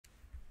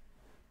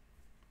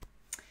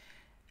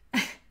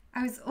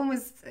I was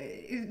almost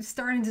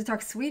starting to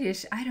talk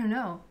Swedish. I don't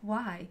know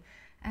why.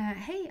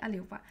 Hey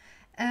allihopa.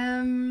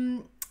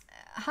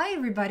 Hi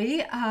everybody.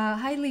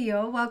 Hi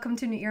Leo. Welcome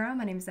to New Era.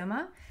 My name is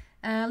Emma.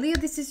 Leo,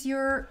 this is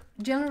your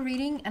general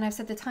reading, and I've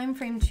set the time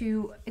frame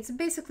to, it's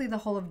basically the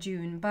whole of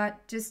June,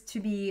 but just to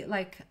be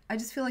like, I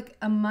just feel like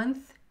a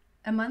month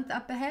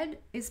up ahead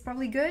is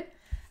probably good.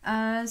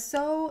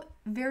 So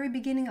very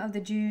beginning of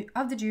the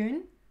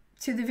June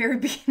to the very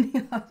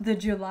beginning of the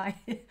July.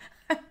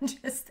 I'm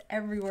just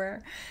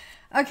everywhere.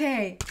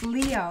 Okay,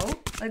 Leo,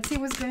 let's see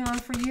what's going on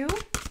for you.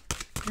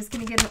 Just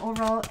gonna get an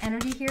overall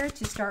energy here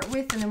to start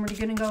with, and then we're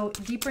gonna go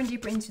deeper and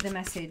deeper into the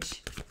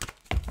message.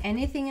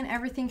 Anything and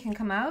everything can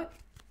come out.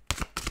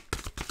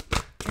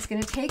 It's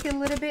gonna take a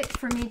little bit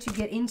for me to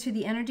get into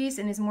the energies,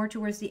 and it's more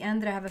towards the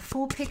end that I have a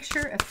full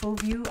picture, a full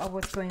view of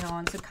what's going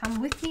on. So come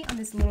with me on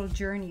this little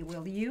journey,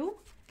 will you?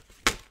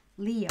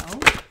 Leo.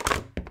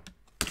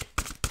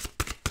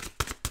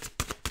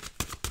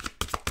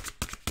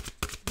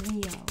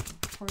 Leo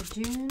for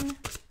June.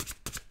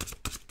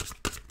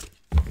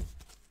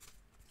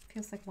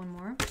 Feels like one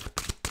more.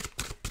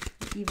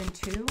 Even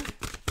two.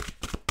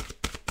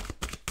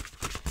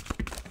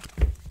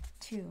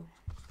 2,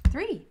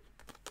 3.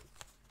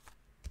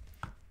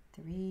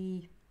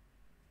 3.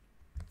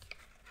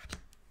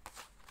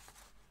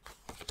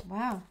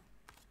 Wow.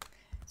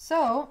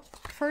 So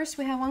first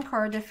we have one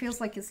card that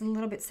feels like it's a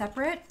little bit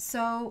separate.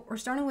 So we're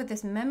starting with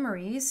this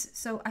memories.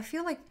 So I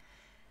feel like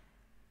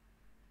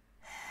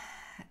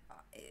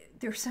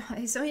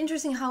it's so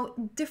interesting how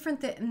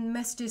different the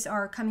messages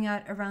are coming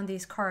out around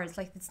these cards.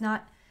 Like it's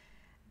not,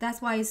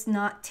 that's why it's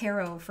not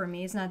tarot for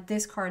me. It's not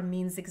this card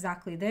means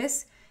exactly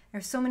this.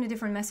 There's so many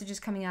different messages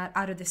coming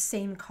out of the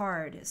same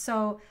card.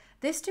 So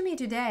this to me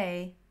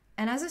today,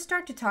 and as I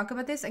start to talk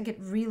about this, I get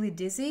really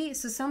dizzy.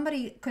 So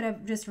somebody could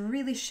have just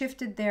really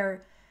shifted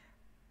their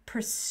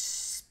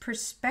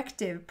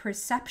perspective,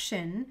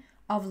 perception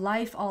of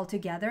life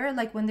altogether.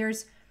 Like when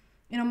there's,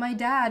 you know, my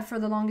dad for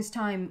the longest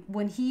time,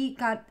 when he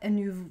got a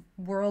new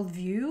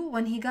worldview,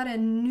 when he got a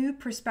new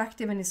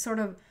perspective and it sort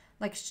of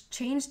like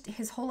changed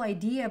his whole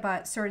idea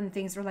about certain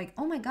things, or like,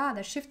 oh my God,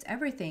 that shifts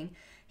everything.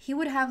 He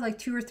would have like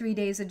 2 or 3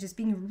 days of just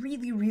being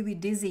really, really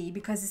dizzy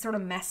because it sort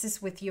of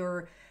messes with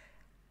your,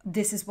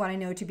 this is what I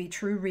know to be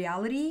true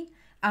reality.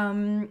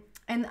 And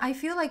I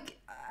feel like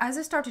as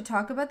I start to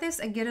talk about this,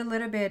 I get a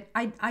little bit,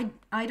 I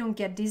don't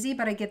get dizzy,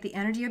 but I get the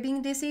energy of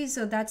being dizzy.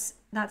 So that's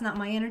not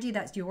my energy,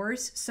 that's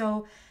yours.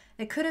 So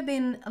it could have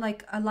been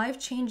like a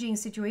life-changing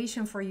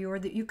situation for you, or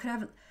that you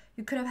could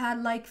have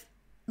had like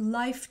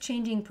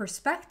life-changing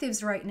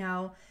perspectives right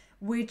now,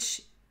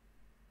 which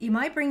it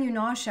might bring you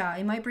nausea,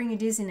 it might bring you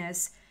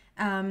dizziness.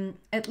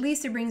 At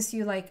least it brings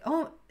you like,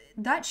 oh,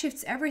 that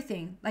shifts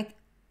everything. Like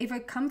if I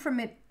come from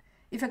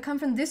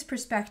this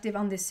perspective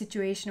on this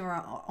situation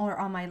or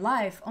on my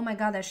life, oh my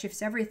God, that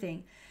shifts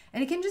everything.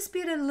 And it can just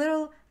be a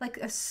little, like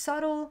a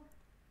subtle,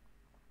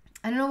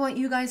 I don't know what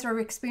you guys are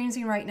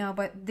experiencing right now,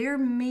 but there are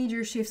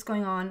major shifts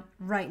going on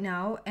right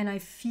now, and I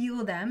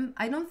feel them.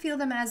 I don't feel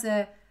them as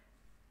a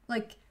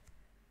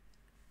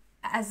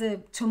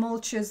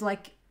tumultuous,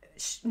 like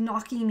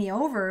knocking me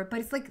over, but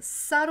it's like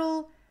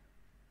subtle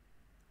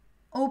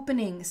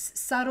openings,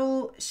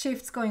 subtle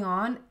shifts going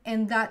on,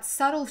 and that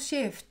subtle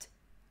shift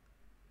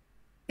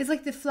is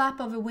like the flap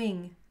of a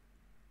wing.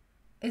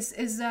 Is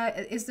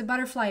the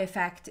butterfly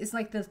effect. It's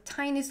like the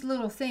tiniest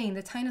little thing,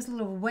 the tiniest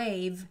little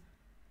wave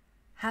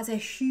has a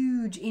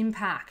huge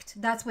impact.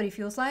 That's what it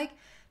feels like.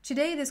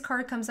 Today, this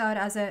card comes out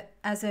as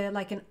a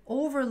like an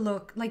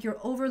overlook, like you're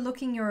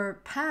overlooking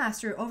your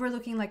past, you're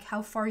overlooking like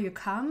how far you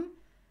come.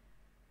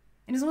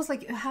 And it's almost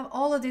like you have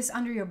all of this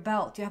under your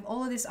belt. You have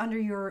all of this under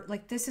your,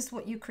 like, this is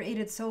what you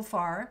created so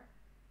far.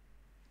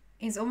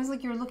 It's almost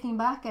like you're looking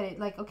back at it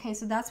like, okay,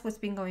 so that's what's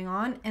been going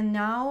on. And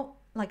now,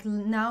 like,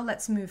 now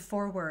let's move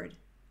forward.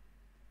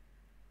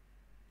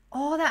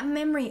 All that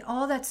memory,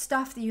 all that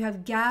stuff that you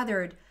have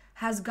gathered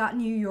has gotten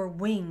you your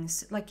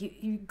wings. Like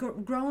you've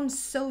grown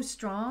so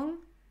strong.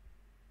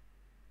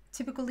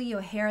 Typically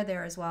your hair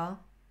there as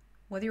well,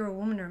 whether you're a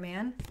woman or a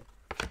man.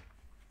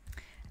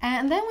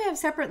 And then we have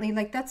separately,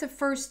 like that's the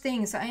first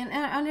thing. So I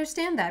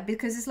understand that,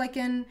 because it's like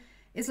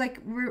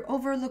we're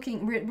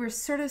overlooking, we're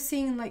sort of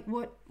seeing like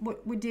what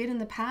we did in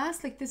the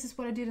past. Like this is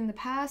what I did in the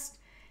past,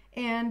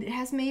 and it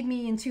has made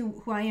me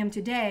into who I am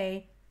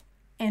today.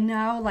 And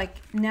now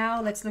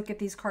let's look at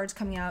these cards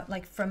coming out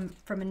like from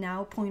a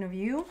now point of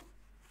view.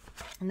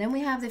 And then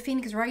we have the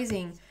Phoenix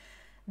Rising.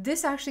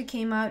 This actually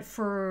came out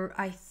for,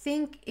 I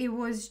think it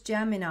was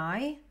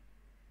Gemini.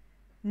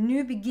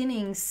 New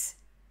beginnings,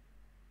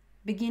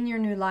 begin your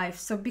new life.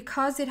 So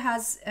because it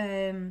has,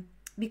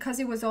 because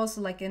it was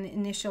also like an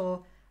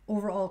initial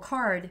overall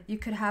card, you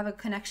could have a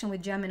connection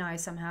with Gemini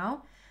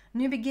somehow.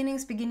 New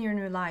beginnings, begin your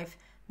new life.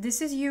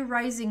 This is you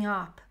rising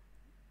up.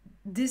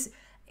 This,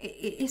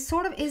 it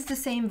sort of is the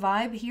same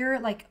vibe here,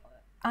 like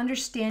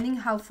understanding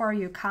how far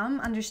you come,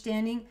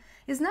 understanding.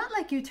 It's not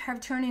like you have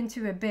turned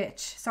into a bitch.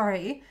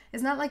 Sorry.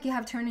 It's not like you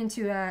have turned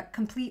into a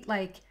complete,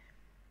 like,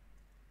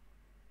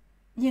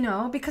 you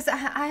know, because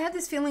I had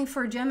this feeling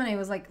for Gemini. It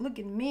was like, look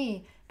at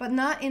me, but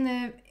not in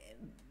a,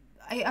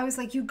 I was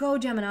like, you go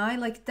Gemini,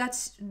 like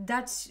that's,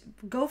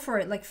 go for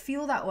it, like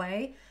feel that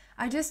way.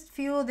 I just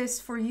feel this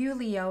for you,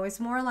 Leo. It's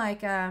more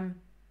like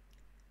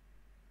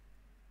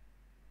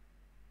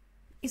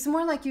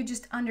you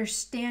just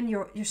understand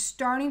you're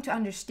starting to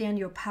understand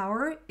your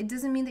power. It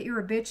doesn't mean that you're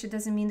a bitch. It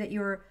doesn't mean that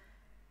you're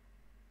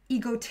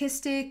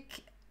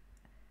egotistic,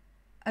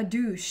 a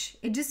douche.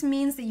 It just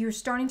means that you're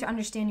starting to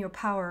understand your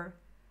power.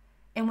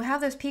 And we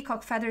have those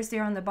peacock feathers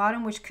there on the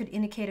bottom, which could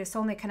indicate a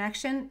soulmate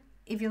connection.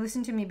 If you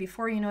listened to me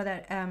before, you know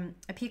that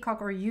a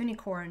peacock or a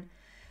unicorn,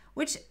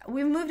 which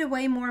we've moved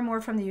away more and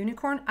more from the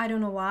unicorn. I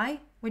don't know why.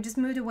 We just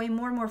moved away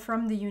more and more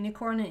from the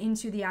unicorn and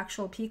into the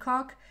actual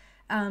peacock.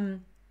 The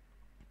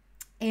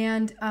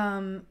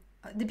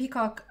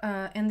peacock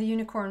and the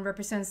unicorn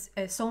represents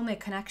a soulmate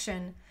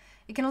connection.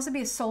 It can also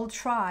be a soul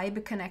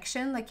tribe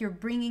connection, like you're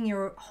bringing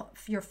your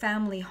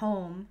family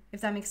home, if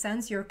that makes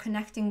sense. You're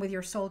connecting with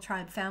your soul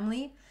tribe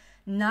family,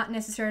 not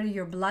necessarily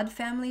your blood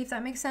family, if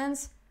that makes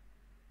sense.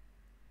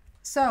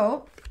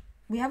 So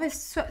we have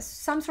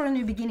some sort of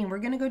new beginning. We're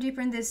going to go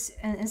deeper in this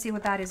and see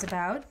what that is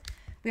about.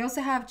 We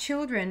also have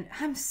children.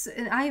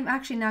 I'm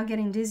actually now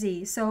getting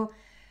dizzy. So,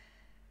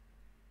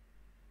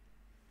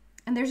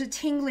 and there's a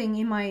tingling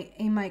in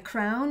my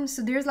crown.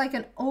 So there's like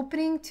an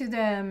opening to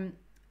the,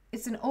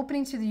 it's an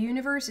opening to the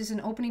universe. It's an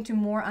opening to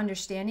more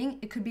understanding.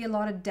 It could be a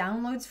lot of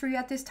downloads for you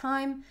at this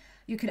time.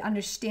 You could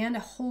understand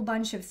a whole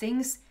bunch of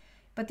things,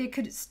 but there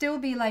could still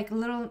be like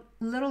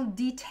little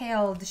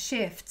detailed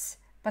shifts,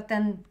 but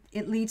then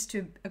it leads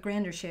to a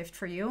grander shift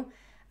for you.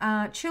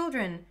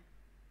 Children.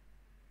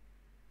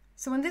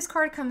 So when this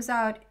card comes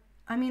out,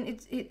 I mean,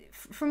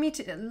 for me,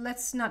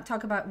 let's not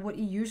talk about what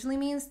it usually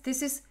means.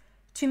 This is,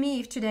 to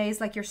me, today is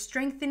like you're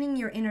strengthening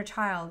your inner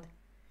child.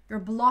 You're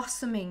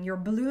blossoming, you're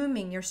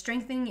blooming, you're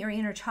strengthening your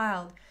inner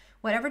child.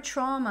 Whatever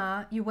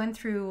trauma you went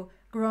through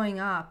growing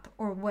up,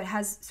 or what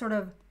has sort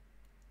of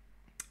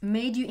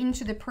made you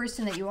into the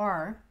person that you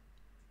are,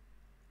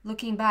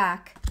 looking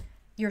back,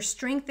 you're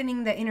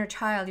strengthening the inner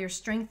child. You're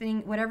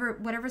strengthening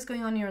whatever's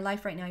going on in your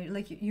life right now.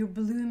 You're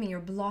blooming, you're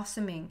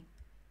blossoming.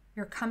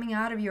 You're coming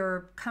out of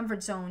your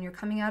comfort zone. You're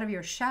coming out of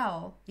your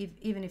shell,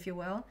 even if you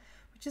will,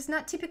 which is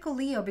not typical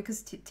Leo,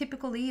 because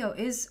typical Leo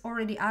is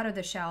already out of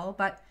the shell.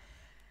 But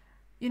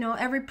you know,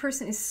 every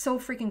person is so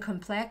freaking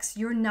complex.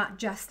 You're not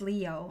just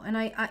Leo.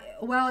 And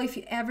well, if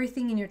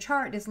everything in your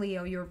chart is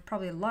Leo, you're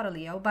probably a lot of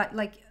Leo. But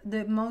like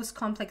the most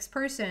complex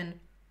person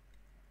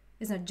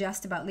is not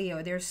just about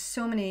Leo. There's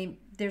so many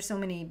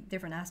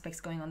different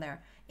aspects going on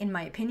there, in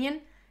my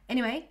opinion.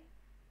 Anyway,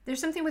 there's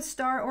something with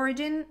star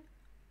origin.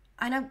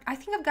 And I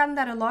think I've gotten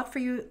that a lot for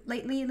you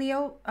lately,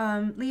 Leo.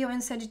 Leo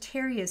and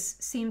Sagittarius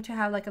seem to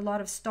have like a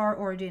lot of star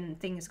origin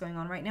things going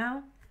on right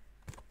now.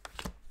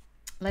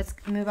 Let's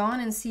move on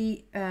and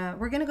see.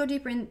 We're going to go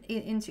deeper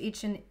into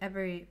each and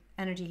every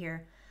energy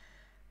here.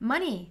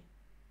 Money.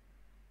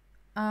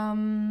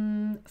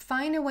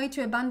 Find a way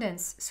to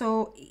abundance.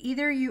 So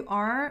either you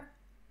are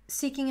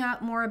seeking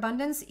out more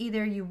abundance,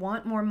 either you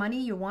want more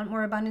money, you want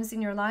more abundance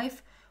in your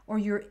life, or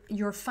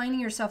you're finding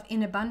yourself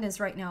in abundance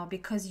right now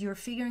because you're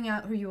figuring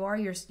out who you are.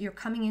 You're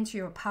coming into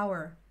your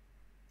power.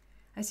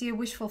 I see a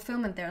wish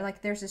fulfillment there.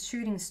 Like there's a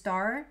shooting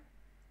star.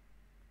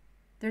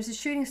 There's a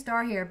shooting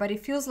star here, but it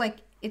feels like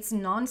it's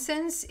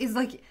nonsense. It's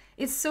like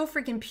it's so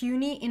freaking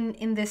puny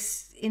in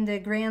the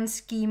grand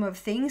scheme of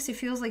things. It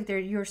feels like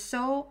you're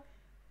so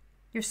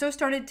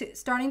starting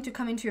to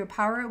come into your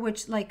power,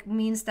 which like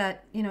means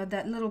that, you know,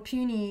 that little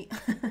puny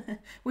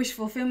wish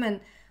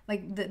fulfillment,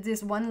 like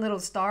this one little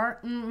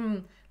star,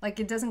 like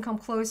it doesn't come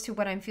close to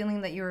what I'm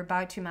feeling that you're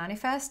about to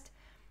manifest.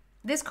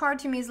 This card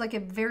to me is like a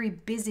very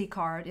busy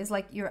card. It's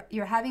like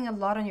you're having a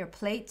lot on your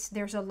plate.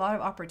 There's a lot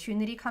of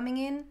opportunity coming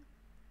in.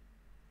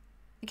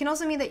 It can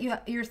also mean that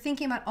you're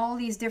thinking about all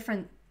these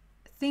different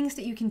things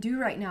that you can do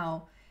right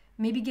now.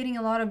 Maybe getting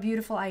a lot of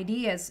beautiful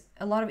ideas,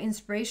 a lot of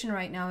inspiration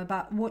right now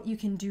about what you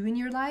can do in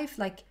your life.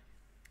 Like,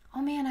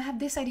 oh man, I have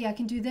this idea, I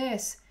can do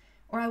this.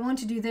 Or I want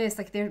to do this.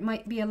 Like there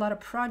might be a lot of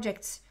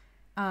projects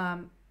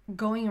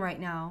going right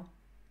now.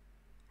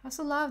 I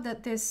also love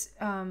that this,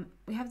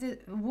 we have the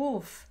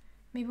wolf.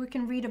 Maybe we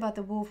can read about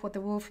the wolf, what the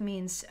wolf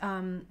means,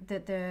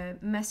 the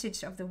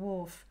message of the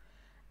wolf.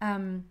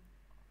 In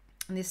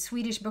this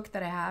Swedish book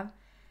that I have.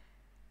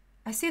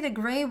 I see the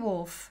gray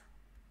wolf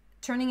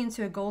turning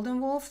into a golden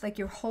wolf, like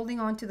you're holding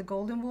on to the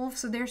golden wolf.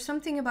 So there's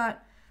something about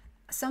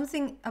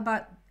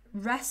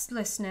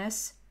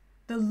restlessness.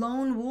 The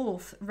lone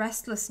wolf,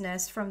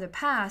 restlessness from the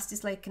past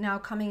is like now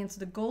coming into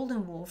the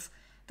golden wolf.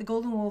 The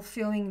golden wolf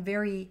feeling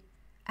very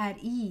at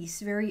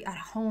ease, very at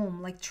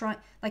home, like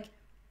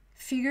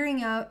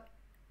figuring out,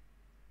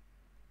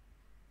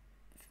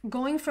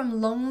 going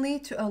from lonely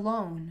to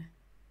alone.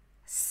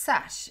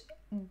 Such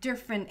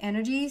different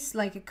energies,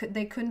 like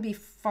they couldn't be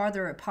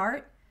farther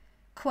apart.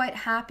 Quite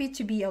happy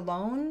to be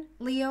alone,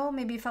 Leo.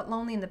 Maybe you felt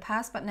lonely in the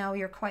past, but now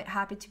you're quite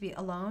happy to be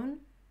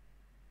alone.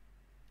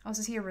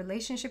 Also see a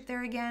relationship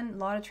there again. A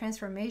lot of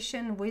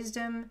transformation,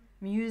 wisdom,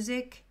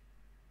 music.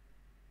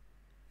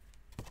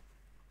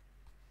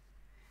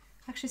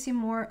 Actually see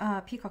more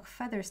peacock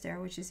feathers there,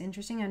 which is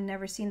interesting. I've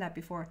never seen that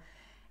before.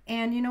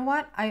 And you know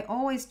what? I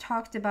always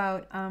talked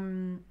about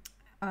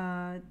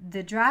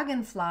the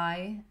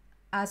dragonfly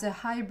as a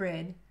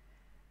hybrid,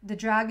 the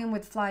dragon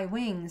with fly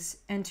wings.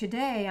 And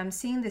today I'm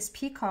seeing this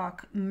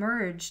peacock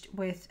merged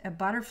with a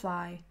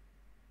butterfly.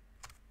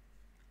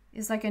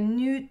 It's like a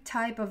new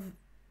type of,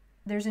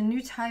 there's a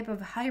new type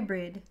of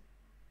hybrid.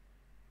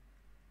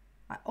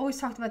 I always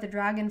talked about the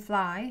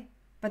dragonfly,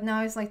 but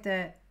now it's like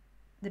the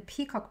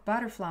peacock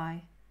butterfly.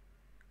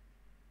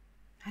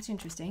 That's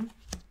interesting.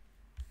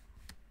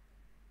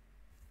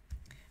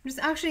 I'm just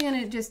actually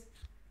going to just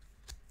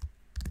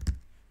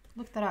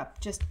look that up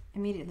just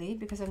immediately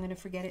because I'm going to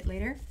forget it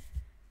later.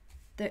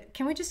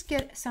 Can we just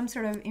get some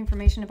sort of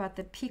information about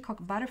the peacock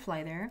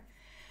butterfly there?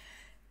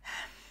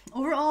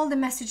 Overall, the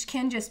message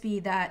can just be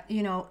that,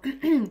 you know,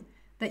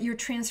 that you're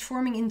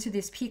transforming into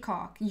this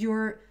peacock.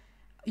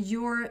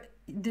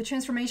 The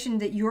transformation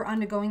that you're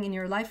undergoing in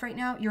your life right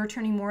now, you're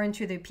turning more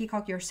into the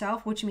peacock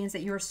yourself, which means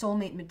that you're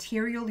soulmate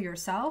material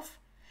yourself.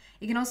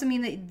 It can also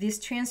mean that this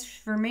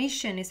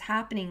transformation is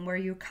happening where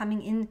you're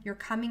coming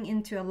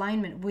into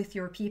alignment with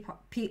your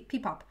peacock,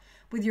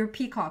 with your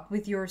peacock,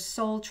 with your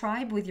soul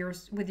tribe, with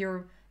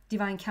your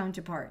divine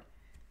counterpart.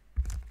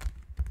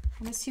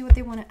 Let's see what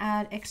they want to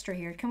add extra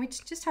here. Can we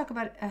just talk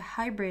about a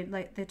hybrid,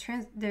 like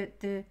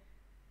the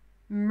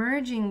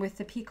merging with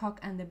the peacock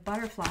and the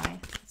butterfly?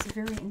 It's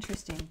very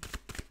interesting.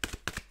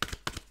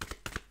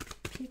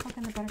 Peacock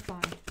and the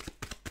butterfly.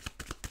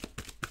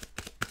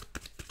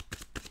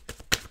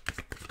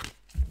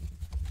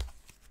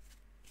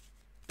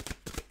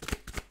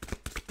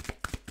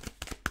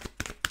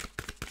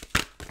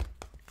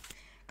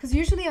 Because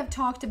usually I've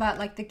talked about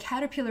like the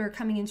caterpillar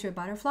coming into a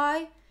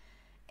butterfly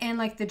and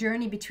like the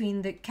journey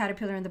between the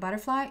caterpillar and the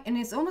butterfly. And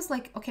it's almost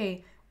like,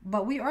 okay,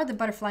 but we are the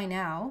butterfly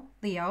now,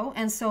 Leo.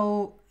 And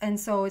so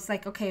it's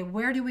like, okay,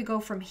 where do we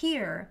go from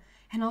here?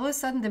 And all of a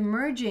sudden the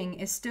merging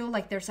is still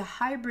like there's a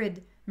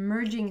hybrid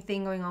merging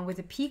thing going on with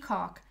the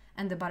peacock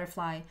and the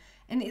butterfly.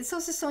 And it's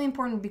also so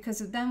important because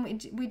then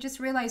we just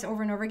realize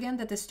over and over again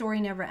that the story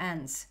never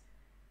ends.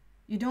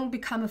 You don't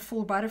become a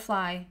full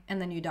butterfly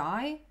and then you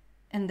die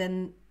and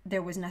then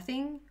there was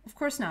nothing. Of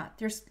course not.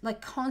 There's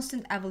like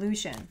constant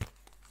evolution.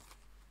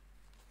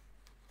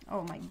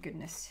 Oh my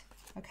goodness.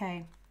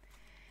 Okay.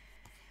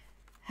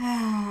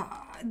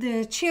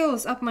 The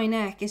chills up my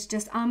neck is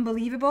just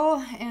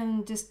unbelievable,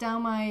 and just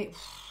down my...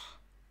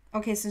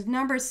 Okay, so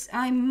numbers...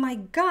 my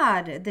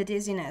God, the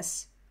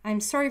dizziness. I'm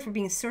sorry for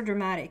being so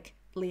dramatic,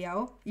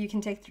 Leo. You can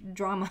take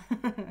drama.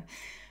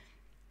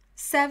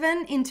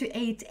 7 into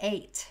 8,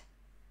 8.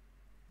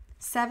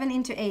 7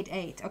 into 8,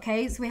 8.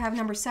 Okay, so we have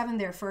number 7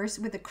 there first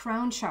with the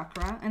crown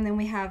chakra, and then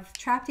we have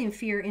trapped in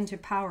fear into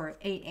power,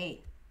 8,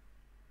 8.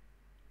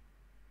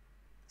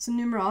 So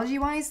numerology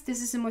wise,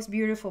 this is the most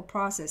beautiful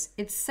process.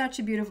 It's such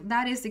a beautiful,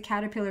 that is the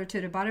caterpillar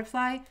to the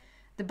butterfly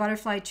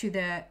to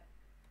the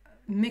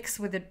mix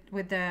with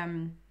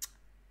the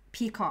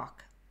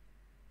peacock.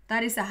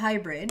 That is a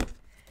hybrid.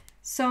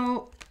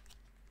 So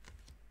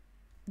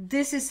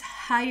this is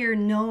higher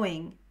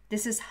knowing.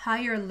 This is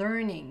higher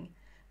learning.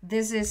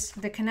 This is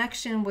the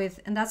connection with,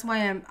 and that's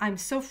why I'm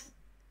so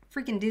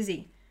freaking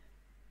dizzy.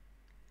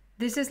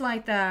 This is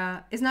like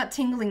it's not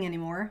tingling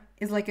anymore.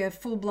 It's like a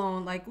full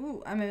blown like,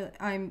 ooh,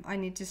 I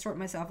need to sort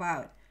myself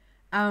out.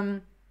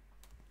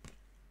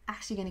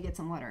 Actually gonna get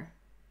some water.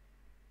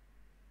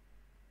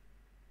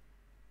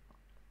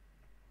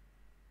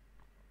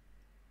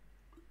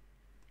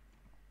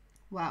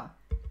 Wow.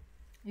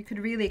 You could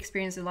really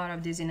experience a lot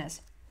of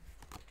dizziness.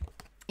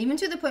 Even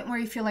to the point where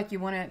you feel like you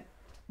want to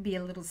be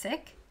a little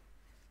sick.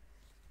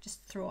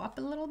 Just throw up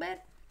a little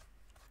bit.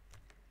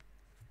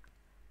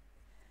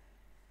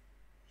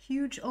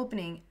 Huge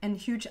opening and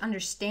huge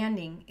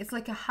understanding. It's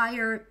like a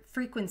higher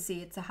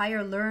frequency. It's a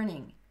higher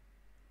learning.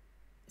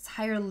 It's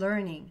higher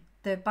learning.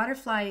 The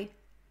butterfly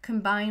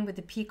combined with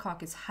the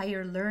peacock is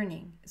higher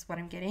learning, is what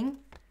I'm getting.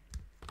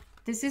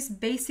 This is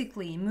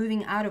basically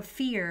moving out of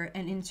fear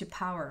and into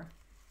power.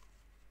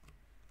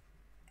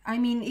 I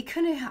mean, it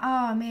couldn't,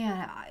 oh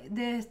man,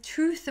 the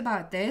truth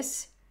about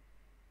this,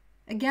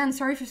 again,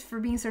 sorry for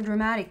being so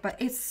dramatic, but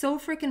it's so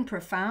freaking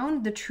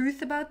profound. The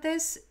truth about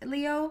this,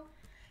 Leo,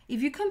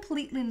 if you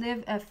completely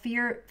live a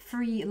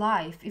fear-free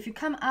life, if you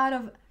come out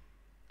of,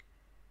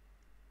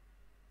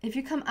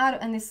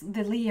 and this,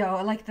 the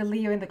Leo, like the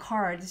Leo in the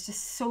card, it's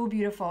just so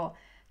beautiful.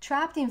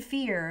 Trapped in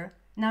fear,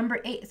 number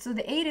 8. So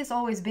the 8 has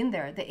always been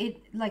there. The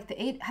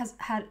 8 has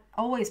had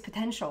always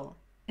potential.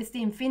 It's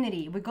the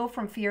infinity. We go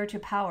from fear to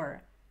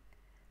power.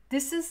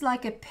 This is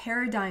like a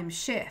paradigm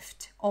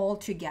shift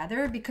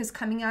altogether, because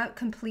coming out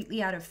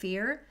completely out of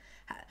fear,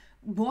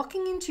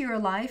 walking into your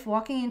life,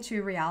 walking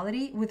into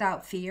reality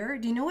without fear,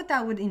 do you know what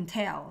that would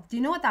entail? Do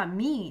you know what that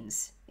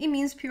means? It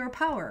means pure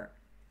power.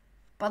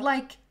 But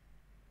like,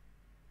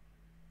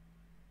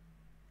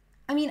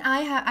 I mean,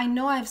 I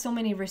know I have so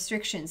many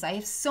restrictions. I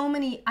have so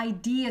many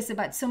ideas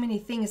about so many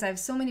things. I have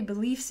so many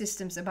belief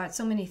systems about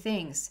so many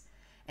things.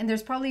 And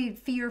there's probably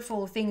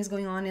fearful things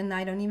going on and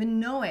I don't even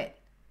know it.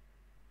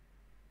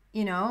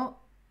 You know?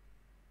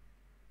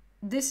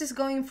 this is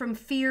going from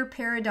fear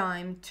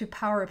paradigm to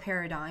power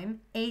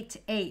paradigm,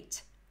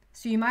 8-8.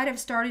 So you might have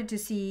started to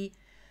see,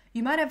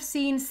 you might have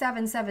seen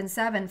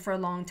 777 for a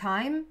long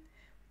time,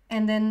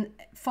 and then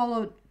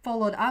followed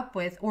up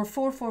with, or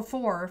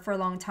 444 for a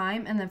long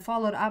time, and then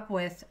followed up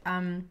with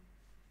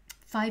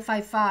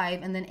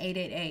 555 and then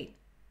 888.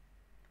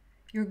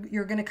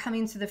 You're going to come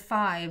into the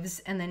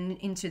fives and then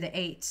into the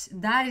eights.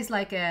 That is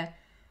like a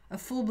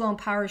full-blown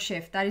power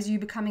shift. That is you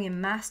becoming a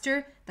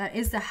master. That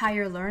is the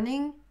higher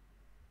learning.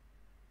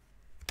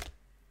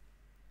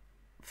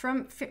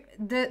 From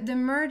the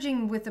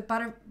merging with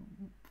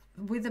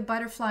the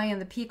butterfly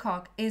and the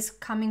peacock is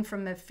coming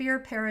from a fear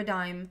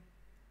paradigm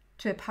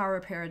to a power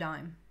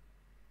paradigm.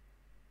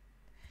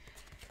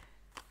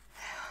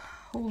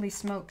 Holy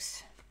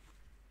smokes.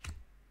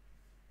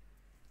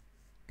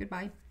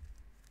 Goodbye.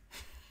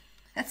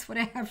 That's what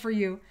I have for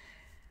you.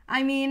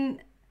 I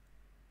mean,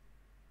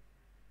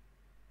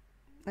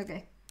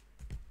 okay.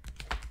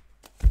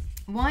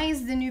 Why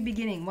is the new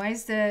beginning? Why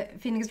is the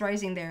Phoenix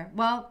rising there?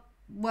 Well,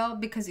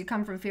 because you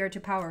come from fear to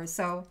power.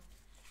 So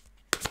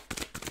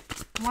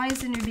why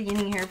is the new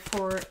beginning here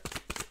for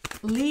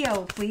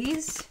Leo,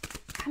 please?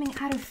 Coming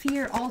out of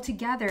fear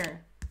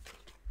altogether.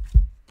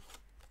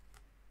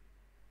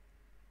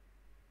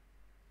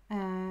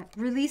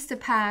 Release the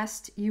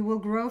past. You will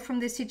grow from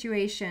this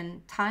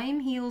situation. Time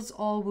heals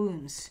all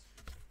wounds.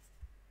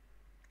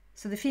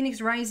 So the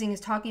Phoenix rising is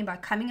talking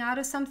about coming out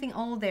of something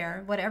old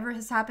there. Whatever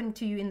has happened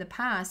to you in the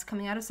past,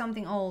 coming out of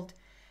something old.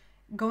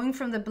 Going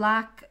from the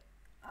black.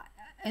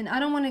 And I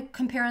don't want to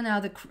compare now,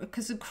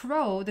 because the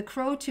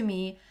crow to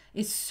me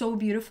is so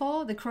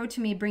beautiful. The crow to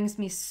me brings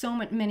me so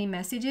many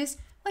messages.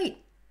 Wait,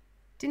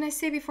 didn't I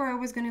say before I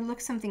was going to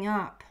look something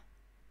up?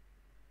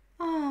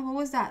 Oh, what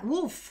was that?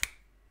 Wolf.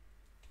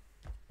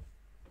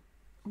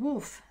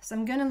 So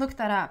I'm going to look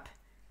that up.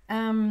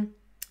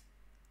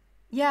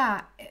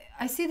 Yeah,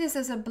 I see this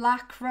as a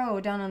black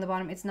crow down on the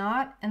bottom. It's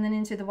not. And then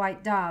into the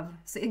white dove.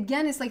 So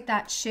again, it's like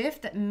that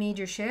shift, that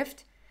major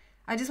shift.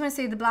 I just want to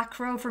say the black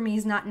crow for me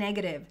is not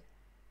negative.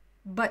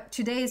 But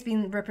today is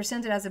being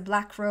represented as a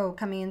black crow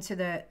coming into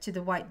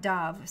the white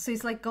dove. So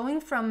it's like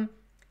going from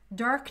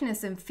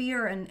darkness and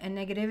fear and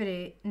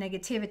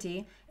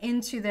negativity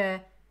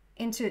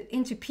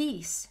into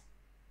peace.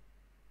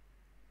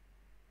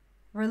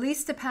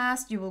 Release the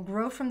past. You will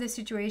grow from this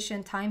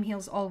situation. Time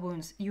heals all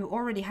wounds. You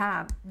already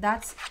have.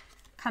 That's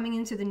coming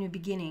into the new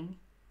beginning.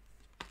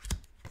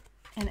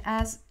 And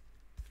am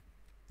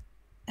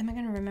I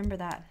going to remember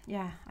that?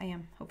 Yeah, I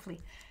am, hopefully.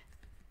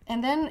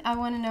 And then I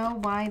want to know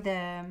why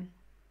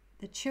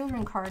the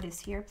children card is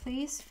here,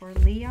 please, for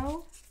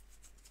Leo.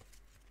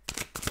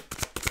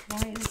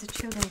 Why is the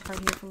children card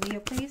here for Leo,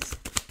 please?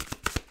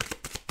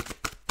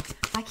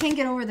 I can't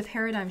get over the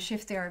paradigm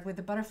shift there with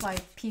the butterfly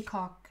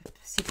peacock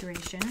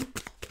situation.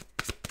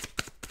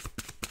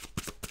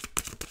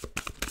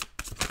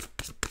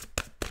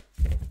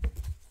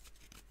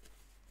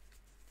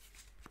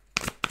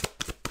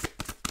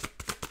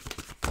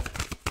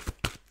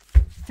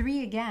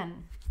 Three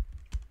again.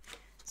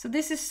 So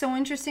this is so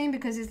interesting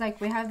because it's like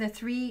we have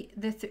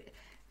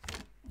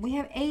we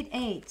have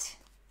 8-8.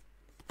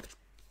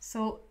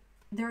 So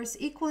there's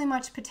equally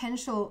much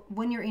potential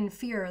when you're in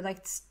fear.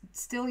 Like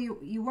still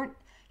you're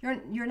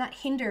not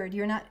hindered,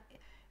 you're not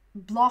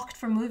blocked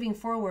from moving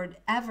forward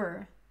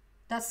ever.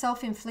 That's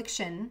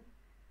self-infliction.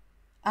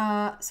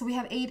 So we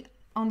have 8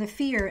 on the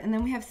fear, and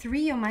then we have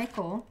 3 on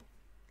Michael.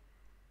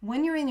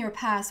 When you're in your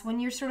past,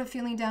 when you're sort of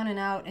feeling down and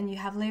out and you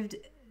have lived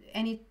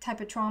any type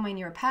of trauma in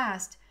your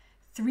past,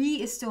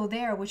 3 is still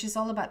there, which is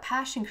all about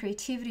passion,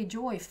 creativity,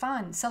 joy,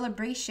 fun,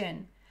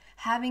 celebration,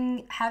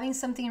 having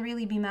something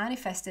really be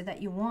manifested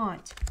that you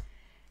want.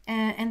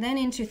 And then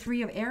into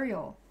 3 of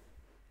Ariel,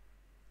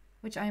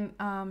 which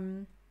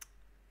I'm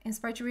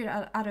inspired to read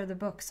out of the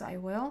book, so I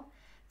will.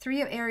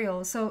 3 of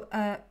Ariel. So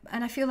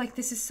and I feel like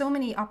this is so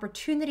many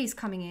opportunities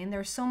coming in.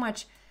 There's so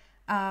much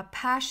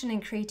passion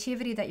and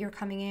creativity that you're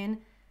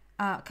coming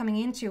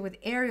into with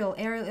Ariel.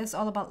 Ariel is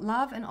all about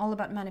love and all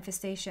about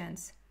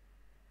manifestations.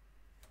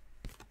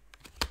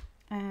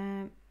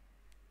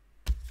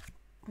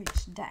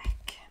 Which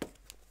deck?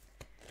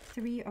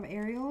 3 of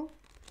Ariel.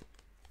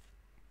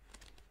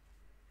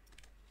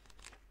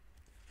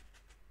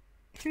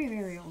 3 of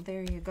Ariel,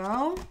 there you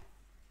go.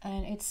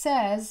 And it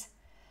says,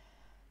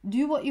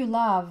 do what you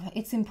love.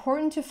 It's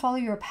important to follow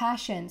your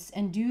passions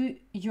and do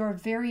your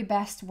very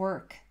best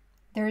work.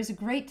 There is a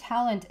great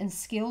talent and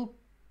skill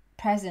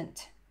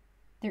present.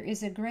 There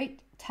is a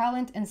great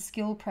talent and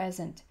skill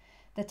present.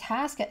 The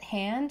task at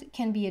hand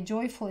can be a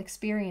joyful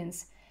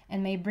experience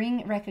and may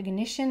bring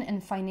recognition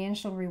and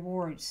financial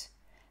rewards.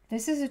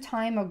 This is a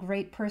time of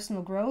great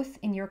personal growth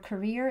in your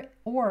career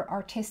or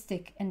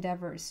artistic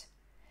endeavors.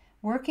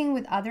 Working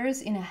with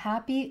others in a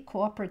happy,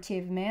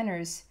 cooperative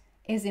manners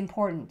is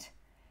important.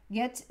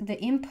 Get the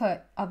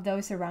input of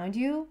those around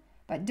you,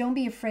 but don't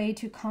be afraid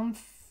to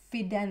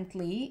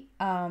confidently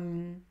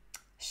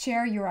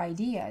share your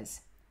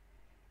ideas.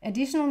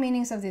 Additional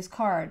meanings of this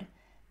card.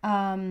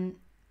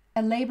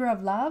 A labor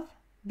of love,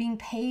 being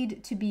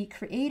paid to be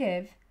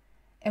creative,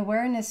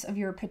 awareness of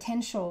your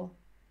potential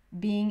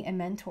being a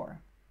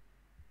mentor.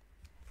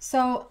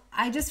 So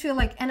I just feel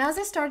like, and as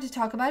I started to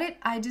talk about it,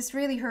 I just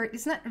really heard,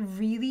 it's not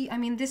really, I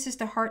mean, this is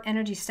the heart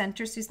energy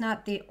center, so it's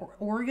not the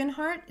organ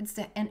heart, it's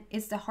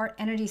the heart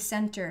energy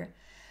center.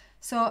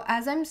 So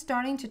as I'm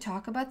starting to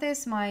talk about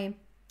this, I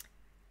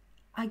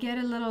get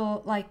a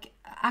little like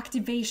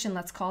activation,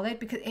 let's call it,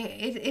 because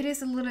it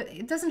is a little,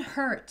 it doesn't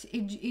hurt.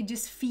 It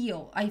just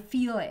I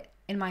feel it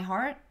in my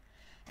heart.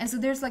 And so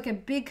there's like a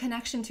big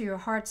connection to your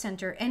heart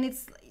center. And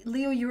it's,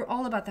 Leo, you're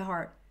all about the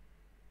heart.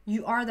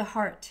 You are the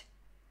heart.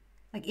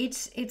 Like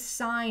its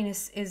sign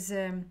is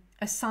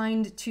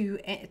assigned to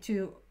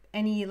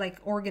any like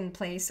organ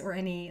place or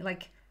any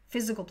like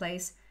physical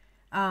place.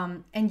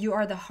 And you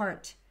are the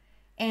heart.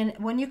 And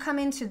when you come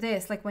into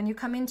this, like when you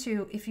come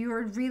into, if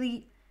you're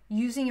really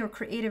using your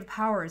creative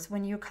powers,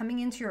 when you're coming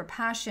into your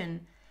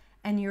passion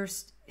and you're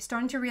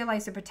starting to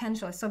realize the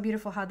potential, it's so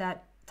beautiful how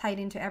that tied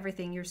into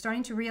everything. You're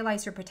starting to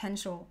realize your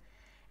potential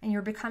and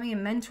you're becoming a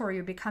mentor.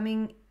 You're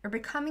becoming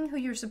who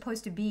you're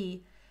supposed to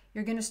be.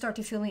 You're going to start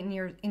to feel it in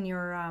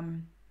your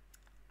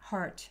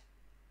heart.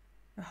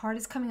 Your heart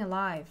is coming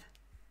alive.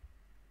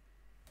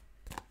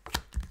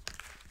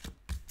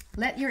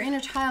 Let your inner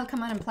child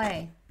come out and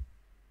play.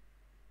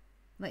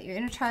 Let your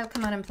inner child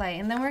come out and play.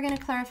 And then we're going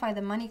to clarify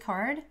the money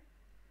card.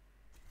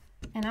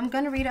 And I'm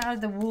going to read out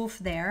of the wolf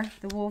there.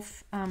 The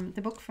wolf,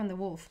 the book from the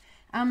wolf.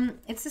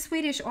 It's a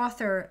Swedish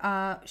author.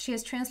 She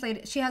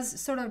has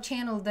sort of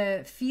channeled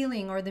the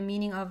feeling or the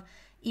meaning of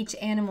each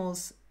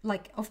animal's,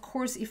 like, of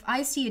course, if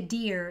I see a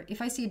deer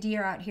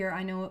out here,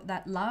 I know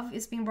that love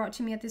is being brought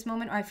to me at this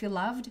moment, or I feel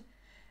loved.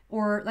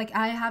 Or like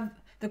I have,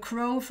 the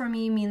crow for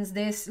me means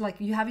this, like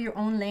you have your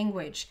own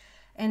language.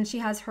 And she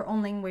has her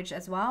own language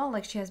as well.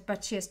 Like she has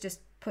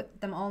just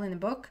put them all in the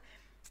book.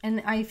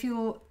 And I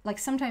feel like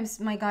sometimes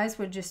my guys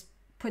would just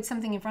put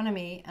something in front of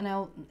me and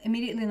I'll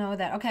immediately know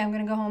that, okay, I'm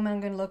going to go home and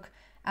I'm going to look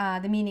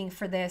the meaning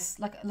for this,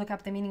 look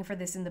up the meaning for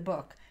this in the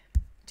book.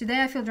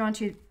 Today I feel drawn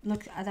to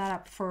look that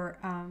up for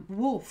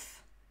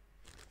wolf,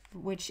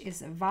 which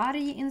is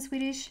varg in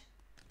Swedish.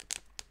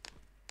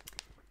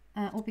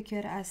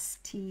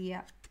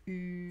 O-P-Q-R-S-T-U-V.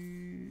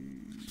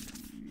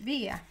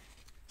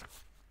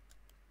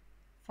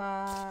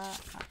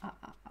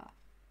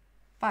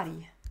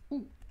 Varg.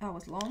 Ooh, that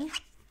was long.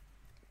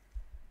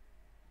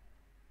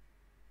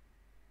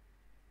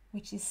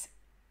 Which is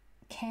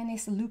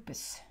Canis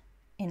lupus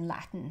in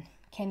Latin.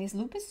 Canis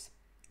lupus?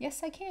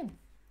 Yes, I can.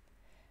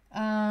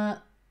 I'm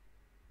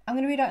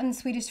going to read out in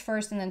Swedish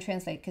first and then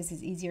translate because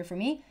it's easier for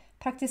me.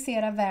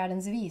 Praktisera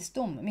världens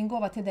visdom. Min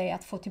gåva till dig är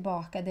att få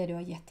tillbaka det du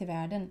har gett till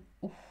världen.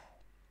 Oh.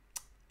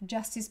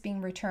 Justice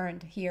being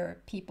returned here,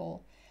 people.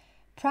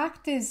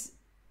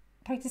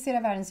 Praktisera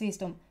världens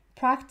visdom.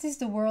 Practice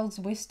the world's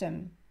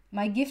wisdom.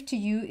 My gift to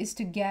you is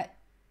to get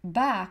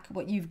back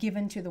what you've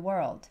given to the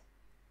world.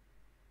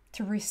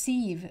 To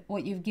receive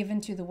what you've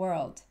given to the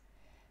world.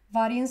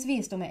 Vargens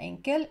visdom är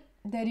enkel.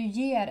 Det du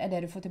ger är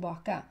det du får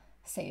tillbaka,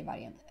 säger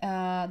vargen.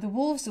 The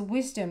wolf's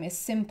wisdom is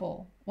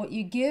simple. What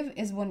you give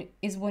is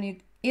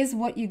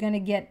what you're gonna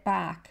get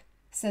back,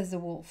 says the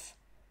wolf.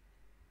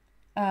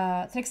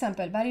 Till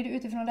exempel, väljer du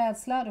utifrån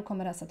rädsla, då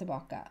kommer rädsla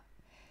tillbaka.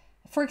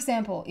 For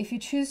example, if you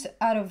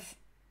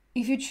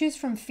choose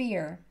from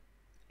fear,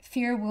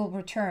 fear will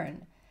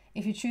return.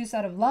 If you choose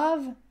out of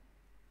love,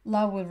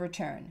 love will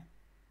return.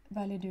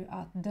 Väljer du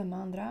att döma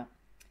andra?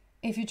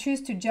 If you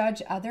choose to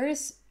judge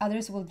others,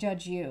 others will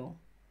judge you.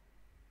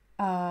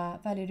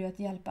 Väljer du att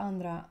hjälpa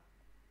andra?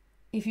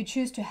 If you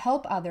choose to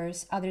help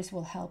others, others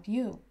will help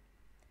you.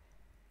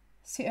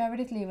 Se över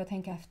ditt liv och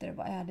tänk efter.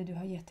 Vad är det du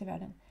har gett till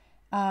världen?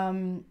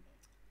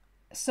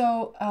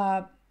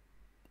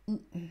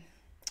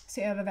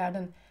 Se över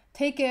världen.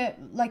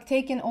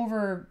 Take an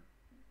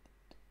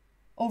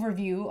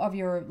overview of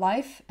your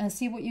life and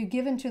see what you've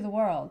given to the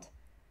world.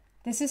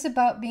 This is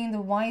about being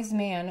the wise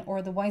man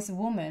or the wise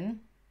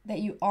woman that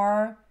you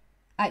are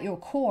at your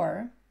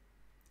core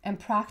and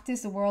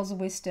practice the world's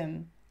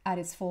wisdom at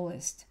its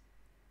fullest.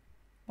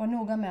 Var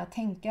noga med att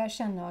tänka,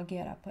 känna och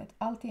agera på ett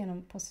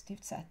alltigenom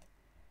positivt sätt.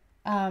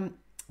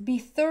 Be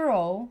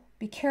thorough,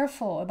 be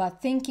careful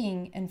about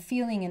thinking and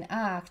feeling and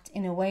act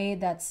in a way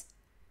that's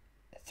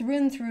through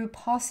and through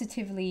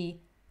positively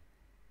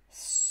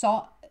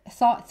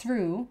thought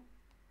through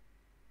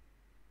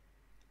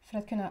för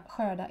att kunna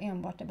skörda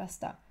enbart det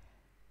bästa.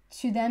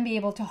 To then be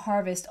able to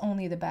harvest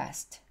only the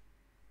best.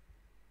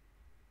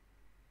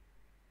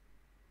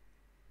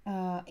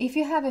 If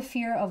you have a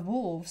fear of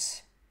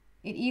wolves,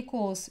 it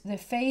equals the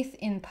faith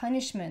in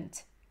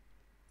punishment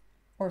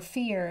or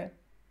fear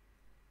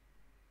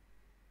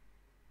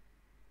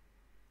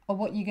of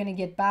what you're going to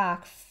get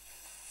back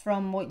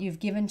from what you've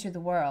given to the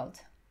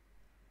world.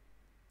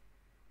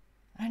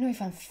 I don't know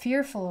if I'm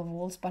fearful of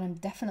wolves, but I'm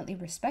definitely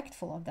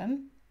respectful of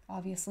them,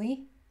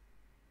 obviously.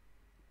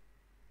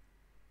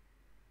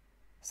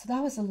 So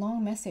that was a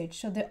long message.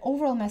 So the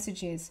overall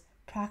message is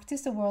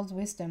practice the world's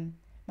wisdom.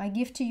 My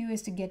gift to you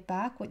is to get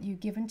back what you've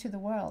given to the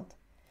world.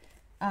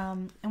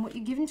 And what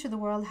you give into the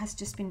world has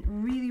just been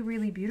really,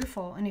 really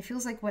beautiful. And it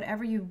feels like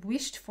whatever you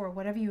wished for,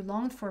 whatever you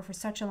longed for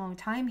such a long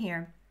time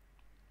here,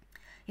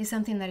 is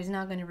something that is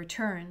now going to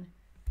return.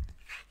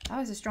 That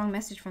was a strong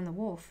message from the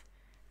wolf.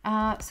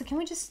 So can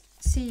we just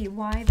see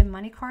why the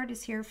money card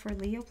is here for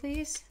Leo,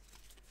 please?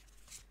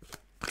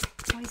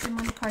 Why is the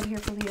money card here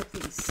for Leo,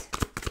 please?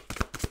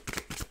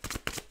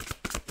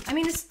 I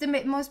mean, it's the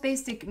most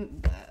basic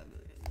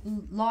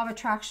law of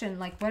attraction.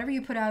 Like, whatever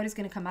you put out is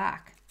going to come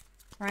back,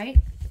 right?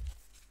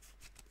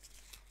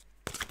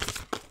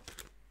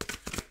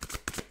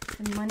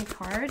 The money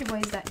card, why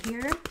is that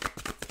here?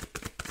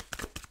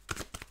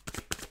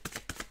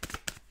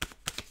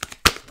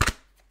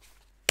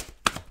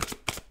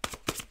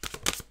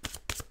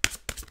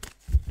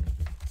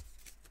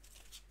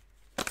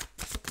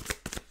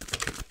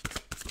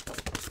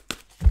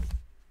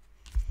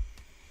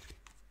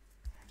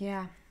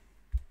 Yeah.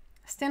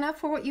 Stand up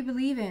for what you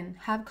believe in.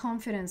 Have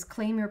confidence.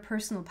 Claim your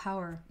personal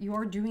power.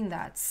 You're doing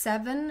that.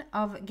 7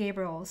 of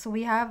Gabriel. So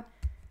we have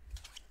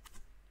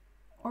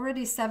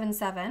already 7,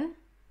 7,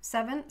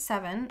 7,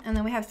 7, and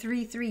then we have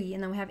 3, 3,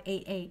 and then we have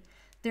 8, 8.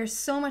 There's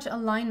so much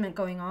alignment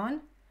going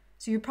on.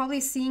 So you're probably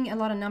seeing a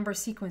lot of number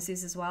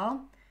sequences as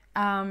well.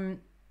 Stand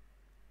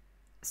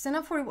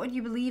up for what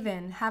you believe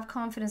in. Have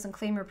confidence and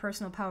claim your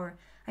personal power.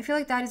 I feel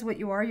like that is what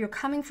you are. You're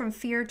coming from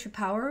fear to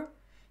power.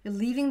 You're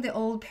leaving the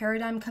old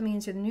paradigm, coming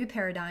into the new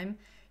paradigm.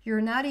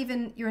 You're not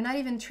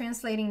even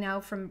translating now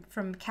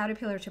from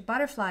caterpillar to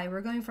butterfly.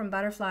 We're going from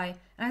butterfly.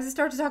 And as I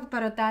start to talk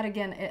about that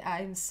again,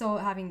 I'm so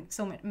having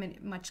so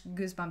much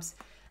goosebumps.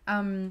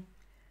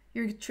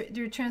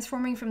 You're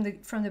transforming from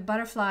the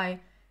butterfly.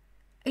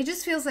 It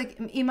just feels like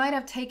it might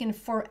have taken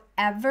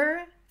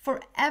forever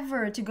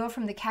to go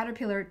from the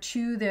caterpillar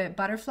to the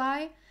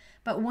butterfly.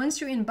 But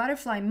once you're in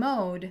butterfly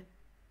mode,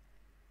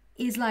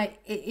 it's like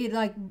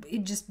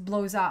it just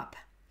blows up.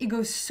 It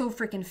goes so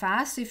freaking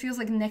fast. So it feels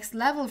like next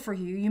level for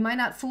you. You might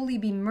not fully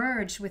be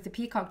merged with the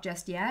peacock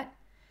just yet.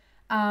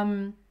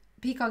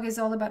 Peacock is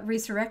all about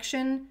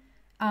resurrection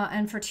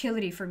and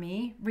fertility for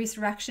me.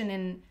 Resurrection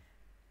and,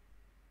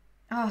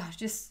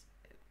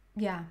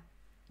 yeah,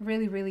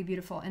 really, really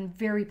beautiful and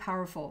very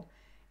powerful.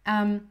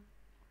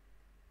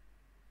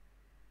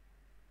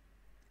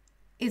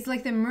 It's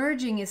like the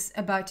merging is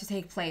about to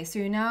take place. So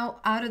you're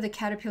now out of the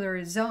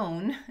caterpillar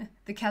zone,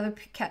 the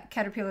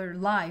caterpillar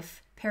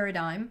life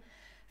paradigm,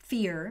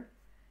 fear,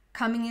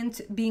 coming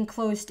into being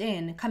closed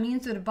in, coming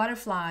into the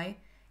butterfly,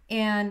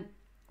 and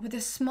with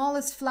the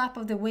smallest flap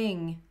of the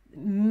wing,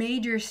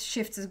 major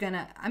shifts is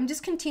gonna. I'm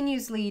just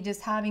continuously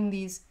just having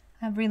these.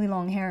 I have really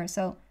long hair,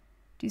 so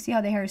do you see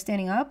how the hair is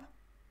standing up?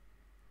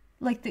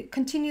 Like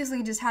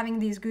continuously just having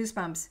these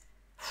goosebumps.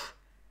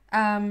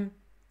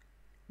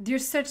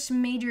 There's such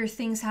major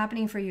things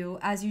happening for you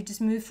as you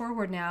just move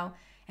forward now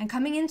and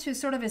coming into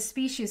sort of a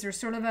species or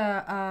sort of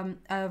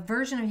a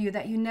version of you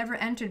that you never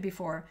entered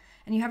before.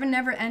 And you haven't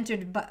never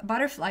entered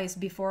butterflies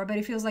before, but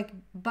it feels like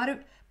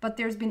but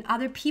there's been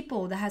other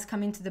people that has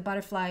come into the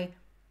butterfly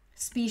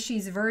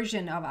species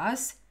version of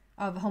us,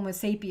 of Homo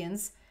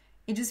sapiens.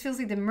 It just feels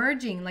like the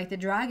merging, like the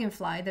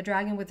dragonfly, the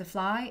dragon with the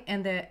fly,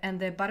 and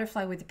the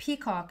butterfly with the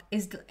peacock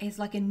is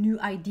like a new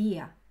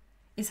idea.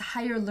 It's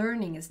higher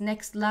learning, it's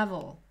next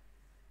level.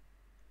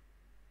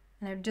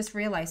 And I just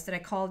realized that I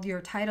called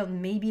your title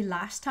maybe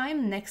last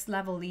time, Next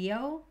Level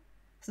Leo.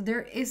 So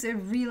there is a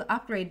real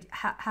upgrade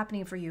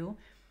happening for you.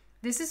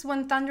 This is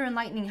when thunder and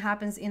lightning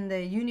happens in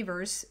the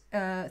universe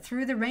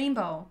through the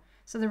rainbow.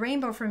 So the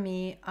rainbow for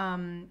me,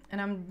 and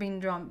I'm being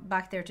drawn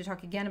back there to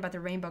talk again about the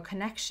rainbow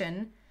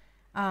connection.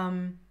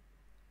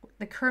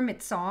 The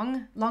Kermit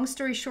song. Long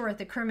story short,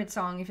 the Kermit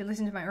song, if you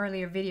listen to my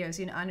earlier videos,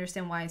 you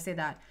understand why I say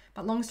that.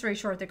 But long story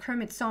short, the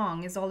Kermit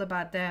song is all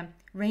about the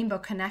rainbow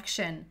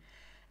connection.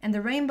 And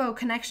the rainbow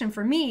connection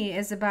for me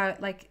is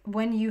about like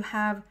when you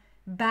have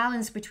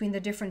balance between the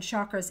different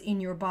chakras in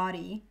your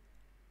body.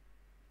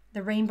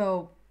 The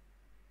rainbow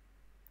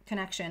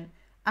connection.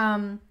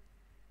 And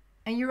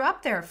you're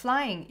up there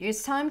flying.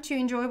 It's time to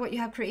enjoy what you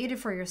have created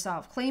for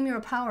yourself. Claim your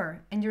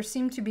power. And you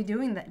seem to be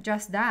doing that,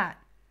 just that.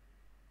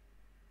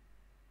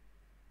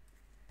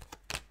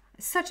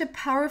 It's such a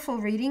powerful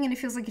reading, and it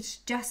feels like it's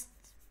just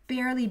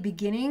barely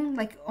beginning.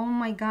 Like, oh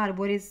my God,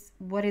 what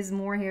is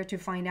more here to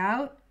find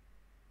out?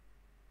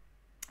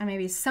 And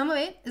maybe some of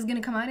it is going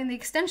to come out in the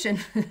extension.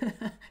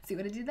 See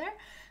what I did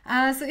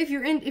there? So if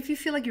you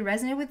feel like you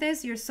resonate with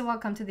this, you're so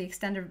welcome to the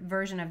extended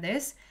version of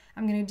this.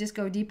 I'm going to just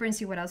go deeper and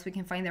see what else we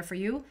can find there for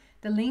you.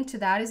 The link to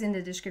that is in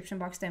the description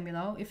box down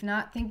below. If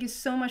not, thank you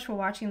so much for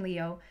watching,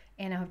 Leo,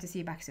 and I hope to see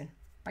you back soon.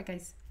 Bye,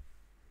 guys.